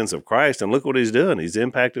the lens of Christ, and look what he's doing. He's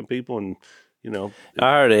impacting people, and, I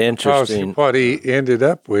heard an interesting... What he ended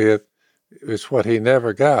up with is what he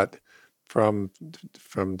never got from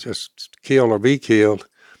just kill or be killed.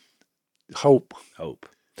 Hope.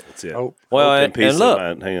 That's it. Hope. Well, and peace and look,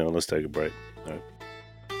 of mind. Hang on, let's take a break. All right.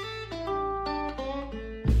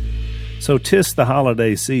 So 'tis the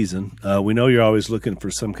holiday season. We know you're always looking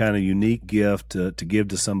for some kind of unique gift to give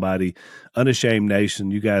to somebody. Unashamed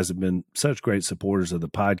Nation, you guys have been such great supporters of the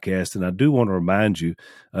podcast, and I do want to remind you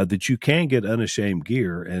that you can get Unashamed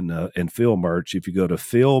gear and Phil merch if you go to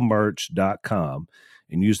philmerch.com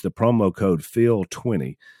and use the promo code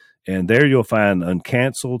PHIL20. And there you'll find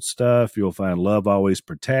uncanceled stuff. You'll find Love Always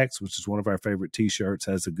Protects, which is one of our favorite T-shirts.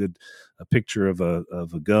 Has a picture of a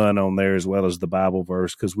gun on there, as well as the Bible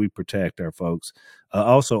verse, because we protect our folks.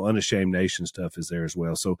 Also, Unashamed Nation stuff is there as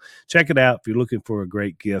well. So check it out. If you're looking for a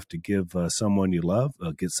great gift to give someone you love,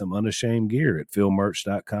 get some Unashamed gear at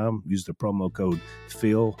philmerch.com. Use the promo code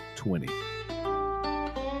PHIL20.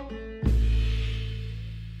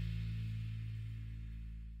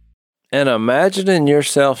 And imagining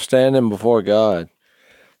yourself standing before God,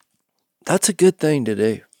 that's a good thing to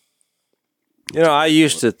do. You know, I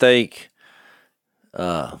used to think,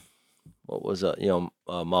 my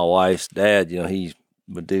wife's dad, he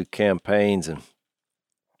would do campaigns, and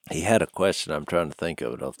he had a question. I'm trying to think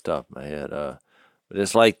of it off the top of my head. But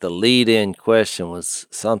it's like the lead-in question was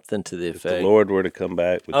something to the effect. If the Lord were to come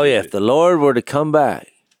back. If the Lord were to come back.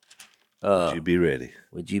 Would you be ready?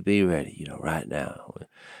 Would you be ready, right now?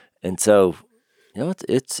 And so,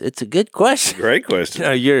 it's a good question. Great question.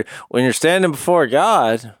 When you're standing before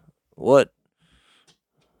God, what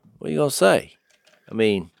are you gonna say? I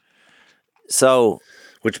mean,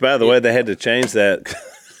 which, by the way, they had to change that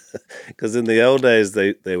because in the old days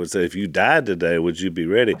they would say, if you died today, would you be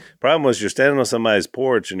ready? Problem was, you're standing on somebody's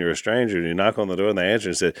porch and you're a stranger and you knock on the door and they answer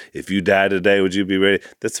and said, if you died today, would you be ready?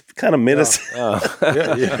 That's kind of menacing.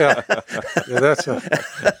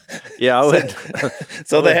 I would.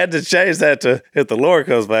 So they had to change that to, if the Lord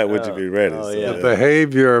comes back, would you be ready? The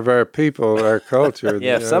behavior of our people, our culture.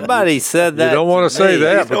 If somebody said that, you don't want to say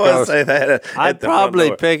that. You don't want to say that. I'd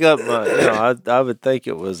probably pick up my. I would think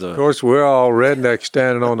it was a. Of course, we're all rednecks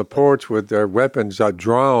standing on the porch with their weapons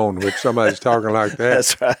drawn, which somebody's talking like that.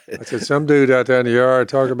 That's right. I said, some dude out there in the yard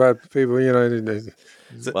talking about people, I you remember.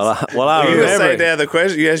 say, Dad, the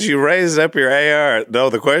question, yes, you raised up your AR. No,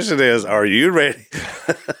 the question is, are you ready?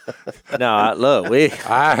 No,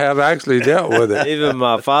 I have actually dealt with it. Even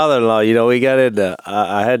my father-in-law, we got into.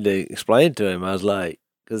 I had to explain to him. I was like,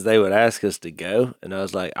 because they would ask us to go, and I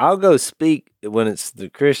was like, I'll go speak when it's the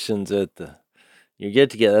Christians at you get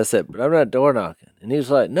together. I said, but I'm not door knocking. And he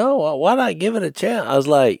was like, no, why not give it a chance? I was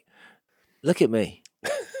like, look at me.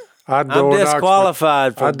 I'm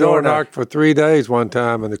disqualified for I door knocked for 3 days one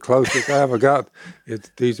time, and the closest I ever got,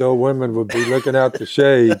 these old women would be looking out the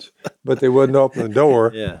shades, but they wouldn't open the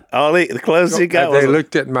door. Yeah. The closest he got was... They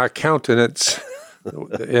looked at my countenance,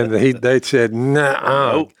 and they said,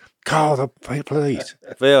 nah, nope. Call the police.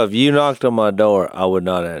 Phil, if you knocked on my door, I would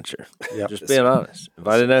not answer. Yep. Just being honest. If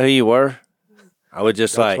I didn't know who you were, I would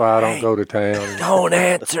just That's why I don't go to town. Don't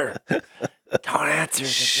answer. Don't answer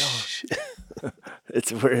the door.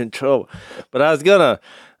 We're in trouble. But I was gonna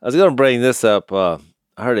bring this up. I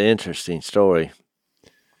heard an interesting story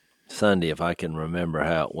Sunday, if I can remember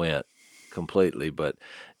how it went completely. But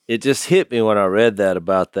it just hit me when I read that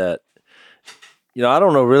about that. I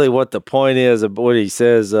don't know really what the point is of what he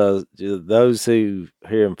says. Those who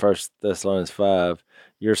here in 1 Thessalonians 5.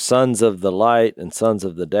 You're sons of the light and sons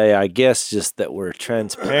of the day. I guess just that we're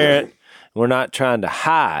transparent. We're not trying to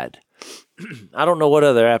hide. I don't know what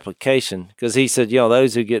other application, because he said,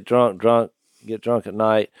 those who get drunk at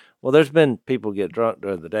night. Well, there's been people get drunk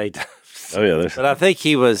during the daytime. Oh, yeah. But I think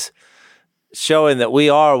he was showing that we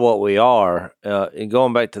are what we are. And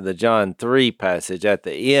going back to the John 3 passage at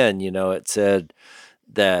the end, it said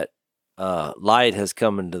that light has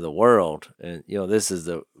come into the world, and this is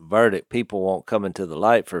the verdict. People won't come into the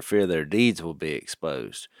light for fear their deeds will be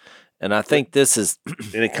exposed. And I think this is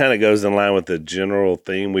and it kind of goes in line with the general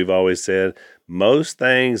theme we've always said. Most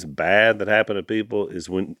things bad that happen to people is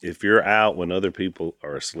if you're out when other people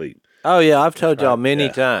are asleep. Oh yeah, I've told y'all many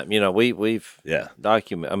times. We've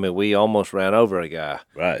documented. I mean, we almost ran over a guy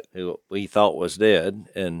who we thought was dead,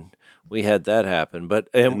 and we had that happen. But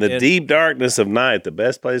in the deep darkness of night, the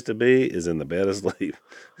best place to be is in the bed asleep.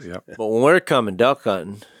 Yep. But when we're coming duck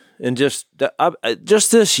hunting, and just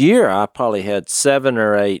this year, I probably had 7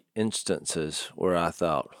 or 8 instances where I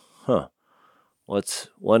thought,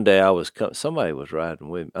 one day I was somebody was riding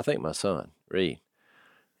with me. I think my son Reed,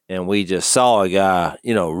 and we just saw a guy,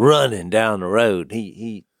 running down the road.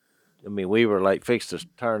 We were like fixed to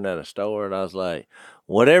turn at a store, and I was like,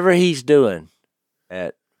 whatever he's doing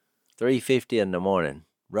at 3:50 in the morning,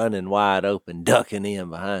 running wide open, ducking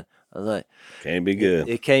in behind. I was like, can't be good.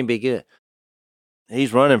 It can't be good.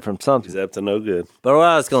 He's running from something. He's up to no good. But what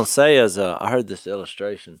I was going to say is, I heard this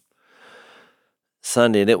illustration.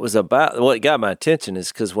 Sunday, and it was about what got my attention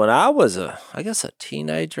is because when I was a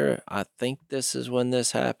teenager, I think this is when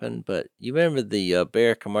this happened. But you remember the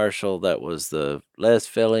beer commercial that was the less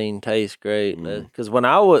filling, tastes great. Because when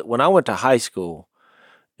I went to high school,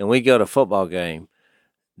 and we go to football game,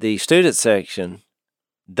 the student section,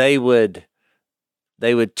 they would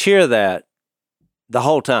cheer that the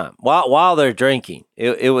whole time while they're drinking.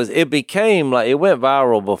 It became like it went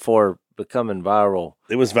viral before becoming viral.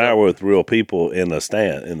 It was viral with real people in the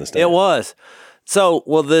stand. It was. So,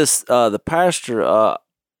 well, this the pastor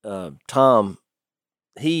Tom,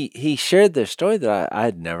 he shared this story that I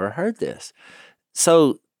had never heard this.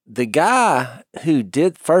 So the guy who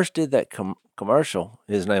first did that commercial,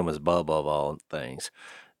 his name was Bub of all things,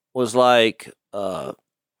 was like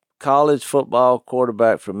college football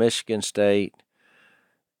quarterback from Michigan State.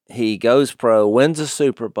 He goes pro, wins a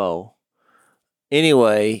Super Bowl.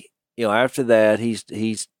 Anyway, after that,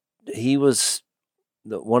 he was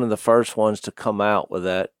one of the first ones to come out with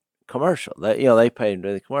that commercial. That they paid him to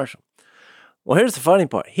do the commercial. Well, here's the funny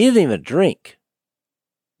part: he didn't even drink.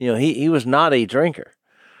 He was not a drinker,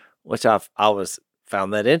 which I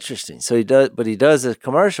found that interesting. So he does this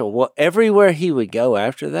commercial. Well, everywhere he would go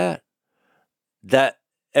after that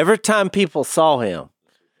every time people saw him,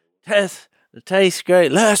 it tastes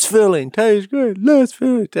great, less filling, tastes great, less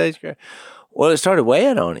filling, tastes great. Well, it started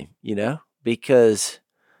weighing on him, because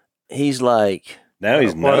he's like, now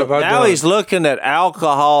he's looking at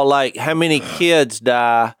alcohol, like how many kids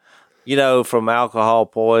die, from alcohol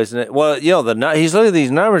poisoning. Well, he's looking at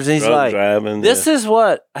these numbers and he's like, this is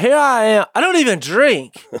what, here I am. I don't even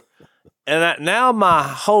drink. And now my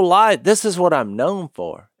whole life, this is what I'm known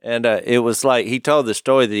for. And it was like, he told the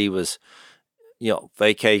story that he was,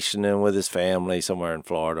 vacationing with his family somewhere in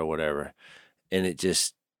Florida or whatever. And it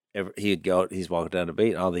just, he's walking down the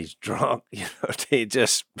beach and all these drunk, he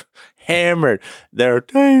just hammered their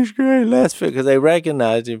taste great, let's fit, because they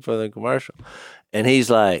recognized him for the commercial. And he's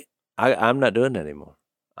like, I'm not doing that anymore.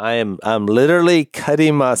 I'm literally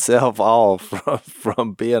cutting myself off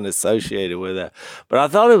from being associated with that. But I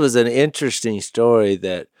thought it was an interesting story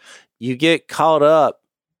that you get caught up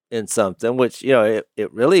in something, which,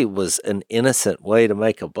 it really was an innocent way to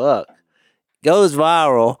make a buck. Goes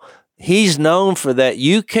viral. He's known for that.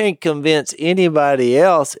 You can't convince anybody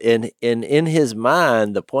else. And in his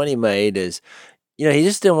mind, the point he made is, he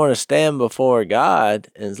just didn't want to stand before God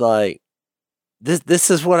and it's like, this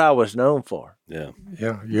is what I was known for. Yeah.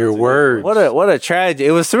 Yeah. Your words. What a tragedy.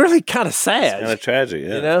 It was really kind of sad. Kind of tragic,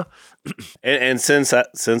 yeah. And since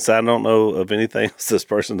I don't know of anything else this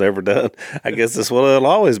person's ever done, I guess that's what it'll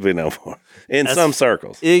always be known for in some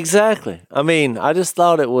circles. Exactly. I mean, I just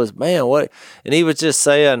thought it was, man, what, and he was just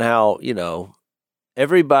saying how,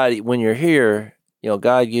 everybody, when you're here,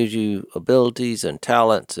 God gives you abilities and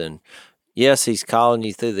talents, and yes, he's calling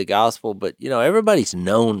you through the gospel, but everybody's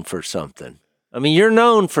known for something. I mean, you're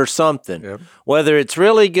known for something, whether it's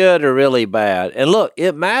really good or really bad. And look,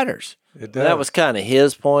 it matters. It does. That was kind of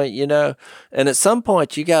his point, And at some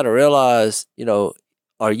point, you got to realize,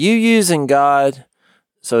 are you using God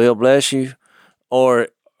so he'll bless you? Or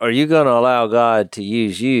are you going to allow God to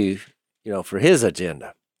use you, for his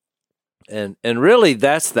agenda? And really,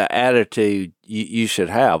 that's the attitude you should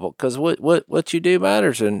have, because what you do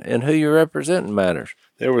matters and who you're representing matters.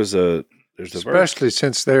 There's especially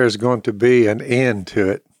since there is going to be an end to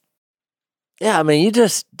it. Yeah, I mean, you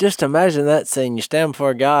just imagine that scene. You stand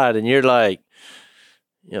before God, and you're like,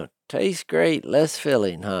 tastes great, less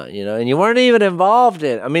filling, huh? And you weren't even involved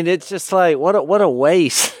in it. I mean, it's just like, what a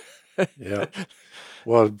waste. Yeah.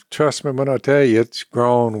 Well, trust me when I tell you, it's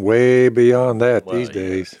grown way beyond that these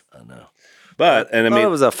days. I know. But I mean, it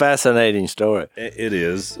was a fascinating story. It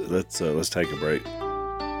is. Let's take a break.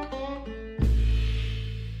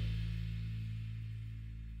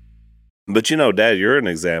 But Dad, you're an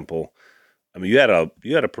example. I mean, you had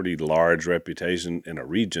a pretty large reputation in a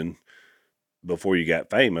region before you got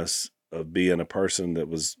famous of being a person that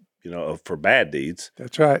was, for bad deeds.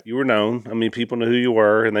 That's right. You were known. I mean, people knew who you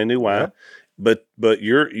were and they knew why. Yeah. But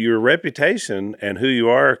your reputation and who you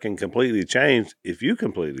are can completely change if you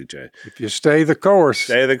completely change. If you stay the course.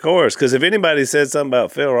 Stay the course. Because if anybody said something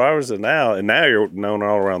about Phil Robertson now you're known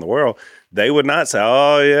all around the world, they would not say,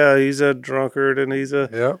 "Oh yeah, he's a drunkard and he's a."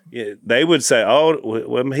 Yeah. Yeah, they would say, "Oh,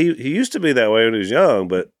 well, he used to be that way when he was young,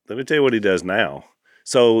 but let me tell you what he does now."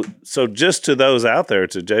 So just to those out there,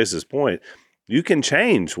 to Jace's point, you can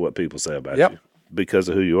change what people say about you because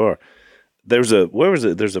of who you are. There's a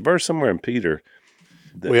verse somewhere in Peter.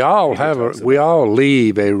 We all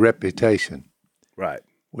leave a reputation. Right.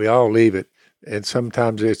 We all leave it, and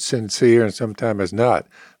sometimes it's sincere and sometimes it's not.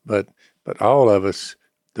 But all of us,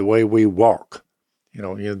 the way we walk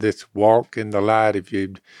this walk in the light. If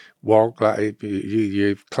you walk like if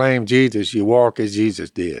you claim Jesus, you walk as Jesus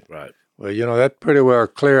did. Right. Well, that pretty well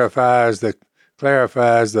clarifies the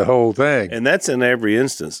whole thing. And that's in every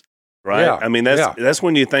instance, right? Yeah, I mean, that's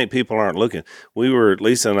when you think people aren't looking.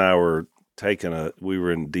 Lisa and I were we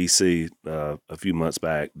were in D.C. A few months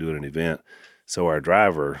back doing an event. So our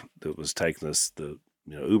driver that was taking us, the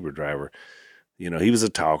Uber driver, he was a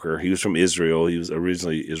talker. He was from Israel. He was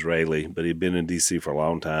originally Israeli, but he'd been in D.C. for a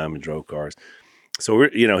long time and drove cars. So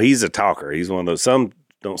he's a talker. He's one of those. Some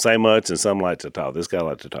don't say much, and some like to talk. This guy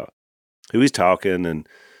liked to talk. He was talking, and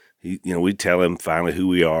we tell him finally who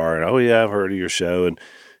we are, and oh yeah, I've heard of your show, and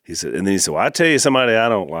then he said, well, I tell you somebody I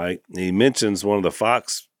don't like. And he mentions one of the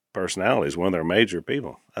Fox personalities, one of their major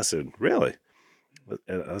people. I said, really?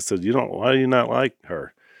 And I said, why do you not like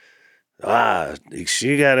her?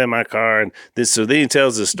 She got in my car, and then he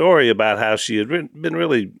tells a story about how she had been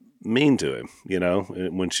really mean to him,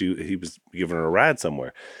 when he was giving her a ride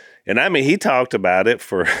somewhere. And I mean, he talked about it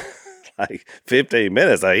for like 15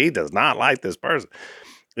 minutes. Like, he does not like this person.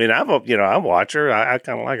 And I watch her. I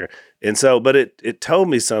kind of like her. And so, but it told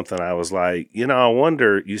me something. I was like, I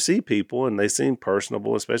wonder, you see people and they seem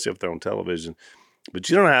personable, especially if they're on television, but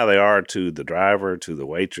you don't know how they are to the driver, to the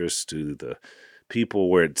waitress, to the people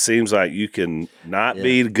where it seems like you can not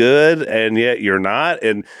be good and yet you're not.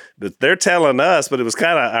 But they're telling us, but it was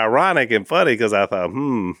kind of ironic and funny because I thought,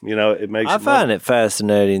 it makes I find it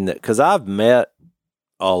fascinating that because I've met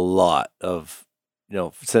a lot of,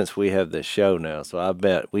 since we have this show now. So I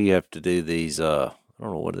bet we have to do these, I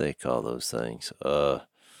don't know, what do they call those things?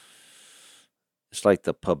 It's like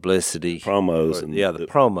the publicity. Promos. The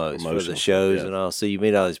promos for the shows and all. So you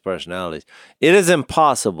meet all these personalities. It is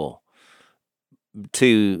impossible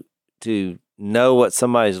to know what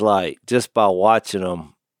somebody's like just by watching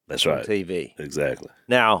them. That's on right. TV. Exactly.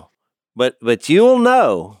 Now, but you'll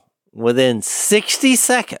know within 60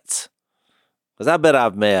 seconds, because I bet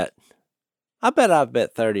I've met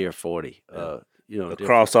 30 or 40.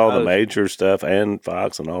 Across all the major stuff and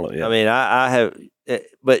Fox and all of it. Yeah. I mean, I have,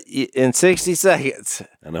 but in 60 seconds,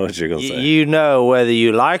 I know what you're going to say. You know whether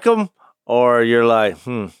you like them or you're like,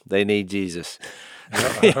 they need Jesus.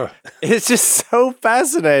 It's just so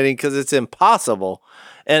fascinating because it's impossible.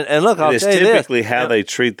 And look, I'll tell you this. It's typically how they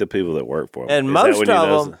treat the people that work for them. And most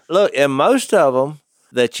of them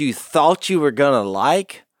that you thought you were going to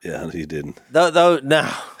like. Yeah, you didn't.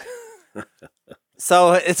 No.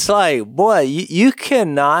 So it's like, boy, you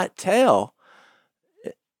cannot tell.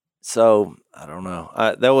 So I don't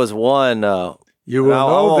know. There was one. You will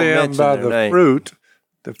know them by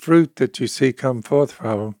the fruit that you see come forth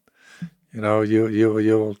from them.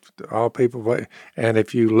 You'll all people, and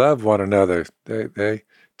if you love one another, they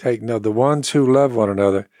take note. The ones who love one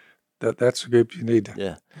another, that's a group you need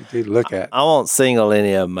to look at. I won't single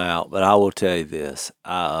any of them out, but I will tell you this: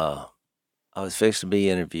 I was fixed to be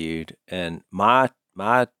interviewed, and my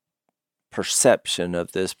perception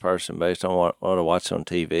of this person based on what I watched on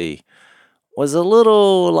TV was a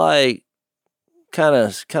little like kind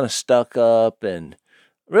of stuck up, and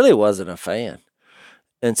really wasn't a fan.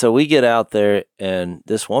 And so we get out there, and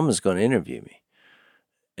this woman's going to interview me.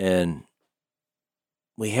 And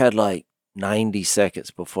we had like 90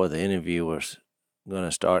 seconds before the interview was going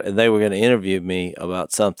to start. And they were going to interview me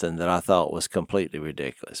about something that I thought was completely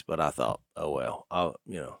ridiculous. But I thought, oh, well, I'll,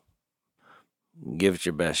 give it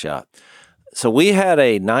your best shot. So we had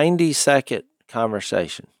a 90-second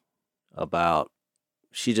conversation about,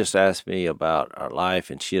 she just asked me about our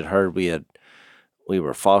life, and she had heard we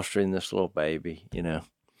were fostering this little baby,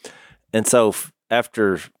 And so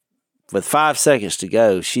with 5 seconds to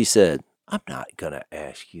go, she said, I'm not going to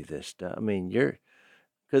ask you this stuff. I mean,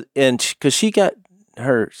 because she got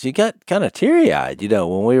kind of teary-eyed,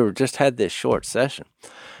 when we just had this short session.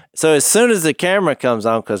 So as soon as the camera comes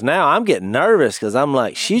on, because now I'm getting nervous because I'm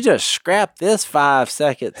like, she just scrapped this 5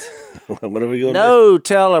 seconds. What are we going to do? No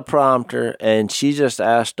teleprompter. And she just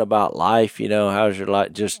asked about life, how's your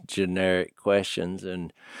life? Just generic questions.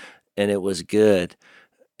 And it was good.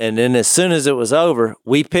 And then as soon as it was over,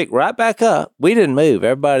 we picked right back up. We didn't move.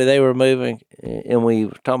 Everybody, they were moving. And we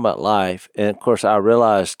were talking about life. And of course, I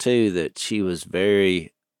realized too that she was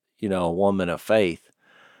very, a woman of faith.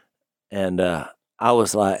 And, I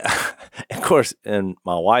was like, of course, and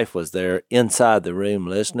my wife was there inside the room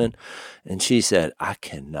listening, and she said, I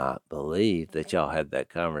cannot believe that y'all had that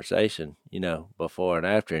conversation, before and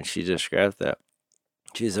after, and she just scrapped that.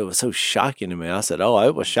 She said, it was so shocking to me. I said, oh,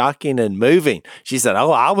 it was shocking and moving. She said,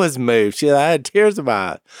 oh, I was moved. She said, I had tears in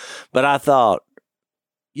my eyes. But I thought,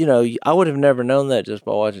 I would have never known that just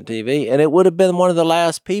by watching TV, and it would have been one of the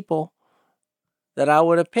last people that I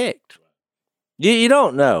would have picked. You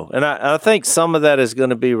don't know. And I think some of that is going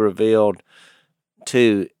to be revealed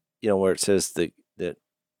to, where it says that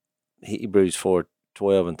Hebrews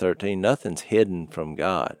 4:12 and 13, nothing's hidden from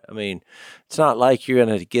God. I mean, it's not like you're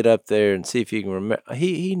going to get up there and see if you can remember.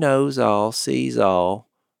 He knows all, sees all.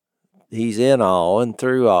 He's in all and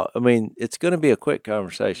through all. I mean, it's going to be a quick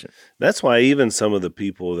conversation. That's why even some of the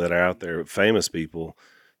people that are out there, famous people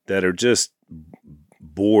that are just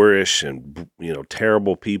boorish and,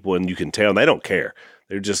 terrible people, and you can tell they don't care.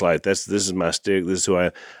 They're just like, this is my stick. This is who I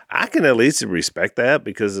am. I can at least respect that,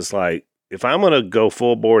 because it's like, if I'm going to go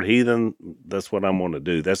full board heathen, that's what I'm going to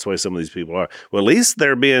do. That's the way some of these people are. Well, at least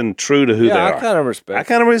they're being true to who they are. I kind of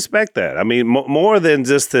respect that. I mean, more than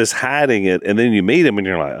just this hiding it, and then you meet them and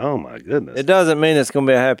you're like, oh my goodness. It doesn't mean it's going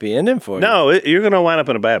to be a happy ending for you. No, you're going to wind up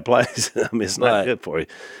in a bad place. I mean, it's not good for you.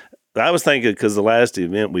 I was thinking, because the last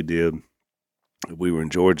event we did, we were in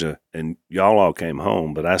Georgia, and y'all all came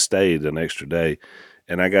home, but I stayed an extra day.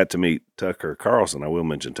 And I got to meet Tucker Carlson. I will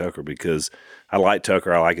mention Tucker because I like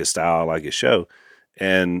Tucker. I like his style. I like his show.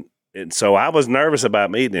 And so I was nervous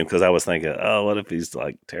about meeting him, because I was thinking, oh, what if he's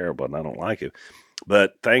like terrible and I don't like him?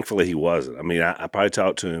 But thankfully he wasn't. I mean, I probably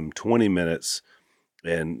talked to him 20 minutes,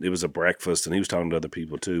 and it was a breakfast, and he was talking to other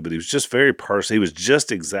people too. But he was just very personal. He was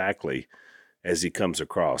just exactly as he comes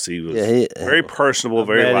across. He was very personable,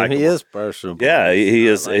 very likable. He is personable. Yeah, he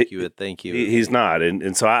is. Like you would think he would. He's not,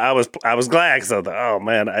 and so I was glad, because I thought, oh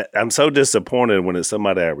man, I'm so disappointed when it's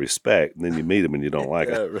somebody I respect, and then you meet him and you don't like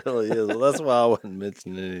him. It really is. Well, that's why I wasn't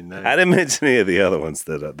mentioning any names. I didn't mention any of the other ones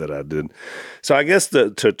that I did. So I guess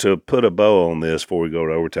to put a bow on this before we go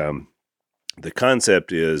to overtime, the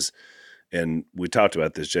concept is. And we talked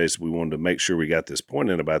about this, Jason. We wanted to make sure we got this point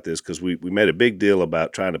in about this, because we made a big deal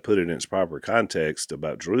about trying to put it in its proper context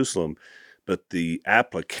about Jerusalem, but the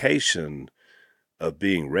application of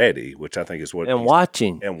being ready, which I think is what and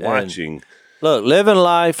watching. Look, living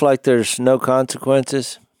life like there's no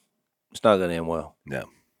consequences, it's not going to end well. No.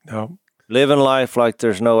 Living life like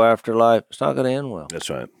there's no afterlife, it's not going to end well. That's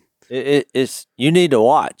right. It's you need to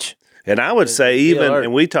watch. And I would say even,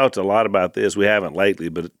 and we talked a lot about this, we haven't lately,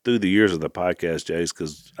 but through the years of the podcast, Jace,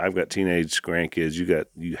 because I've got teenage grandkids,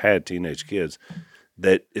 you had teenage kids,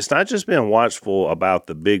 that it's not just being watchful about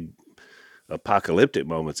the big apocalyptic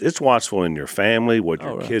moments. It's watchful in your family, what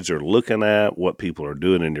your kids are looking at, what people are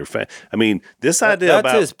doing in your family. I mean, this idea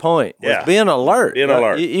about... That's his point. Yeah. Being alert. Being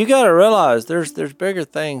alert. You got to realize there's bigger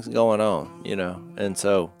things going on, and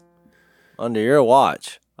so under your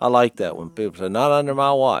watch. I like that when people say, not under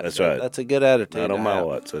my watch. That's right. That's a good attitude. Not on my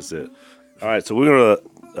watch. That's it. All right, so we're going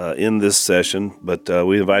to end this session, but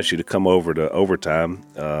we invite you to come over to Overtime.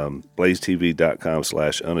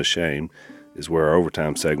 blazetv.com/unashamed is where our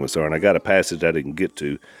overtime segments are. And I got a passage I didn't get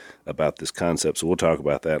to about this concept, so we'll talk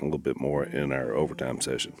about that a little bit more in our overtime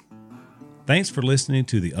session. Thanks for listening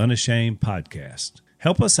to the Unashamed podcast.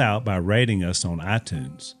 Help us out by rating us on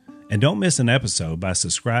iTunes. And don't miss an episode by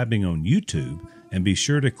subscribing on YouTube, and be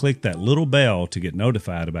sure to click that little bell to get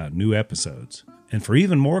notified about new episodes. And for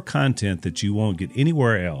even more content that you won't get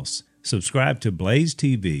anywhere else, subscribe to Blaze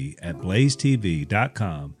TV at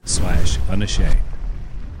blazetv.com/unashamed.